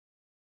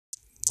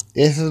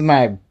This is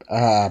my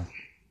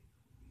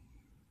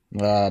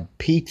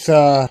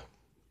pizza,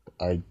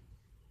 uh,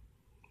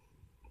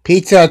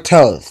 pizza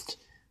toast.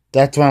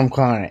 That's what I'm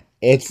calling it.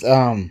 It's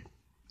I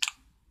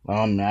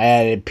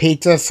added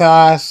pizza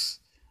sauce,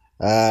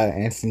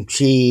 and some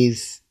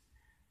cheese.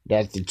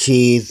 That's the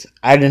cheese.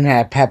 I didn't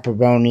have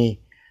pepperoni,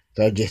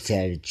 so I just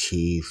added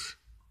cheese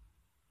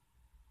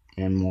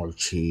and more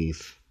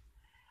cheese.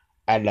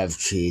 I love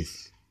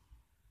cheese.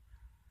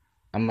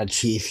 I'm a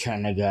cheese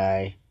kind of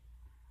guy.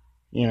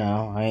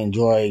 I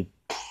enjoy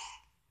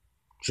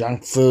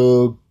junk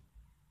food,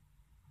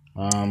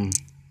 um,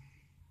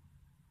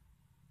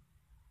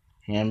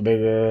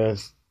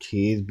 hamburgers,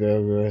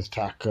 cheeseburgers,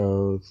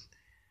 tacos.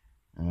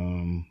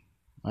 Um,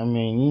 I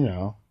mean,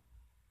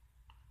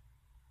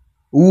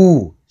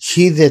 Ooh,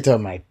 Cheez-Its are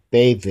my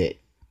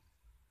favorite.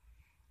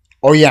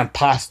 Oh yeah, and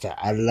pasta.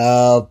 I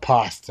love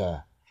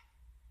pasta.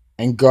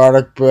 And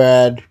garlic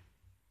bread.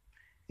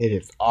 It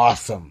is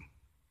awesome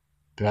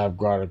to have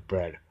garlic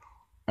bread.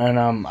 And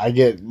I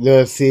get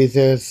Little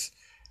Caesars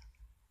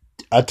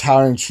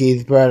Italian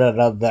cheese bread. I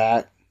love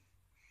that.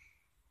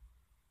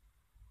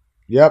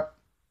 Yep,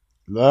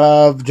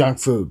 love junk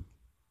food.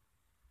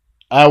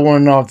 I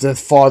wouldn't know if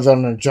this falls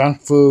under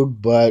junk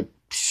food, but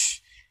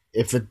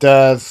if it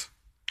does,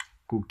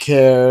 who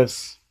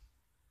cares?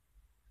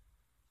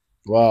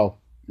 Well,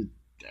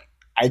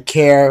 I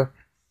care,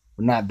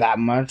 but not that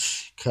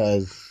much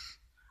because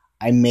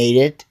I made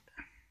it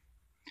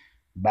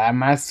by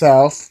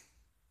myself.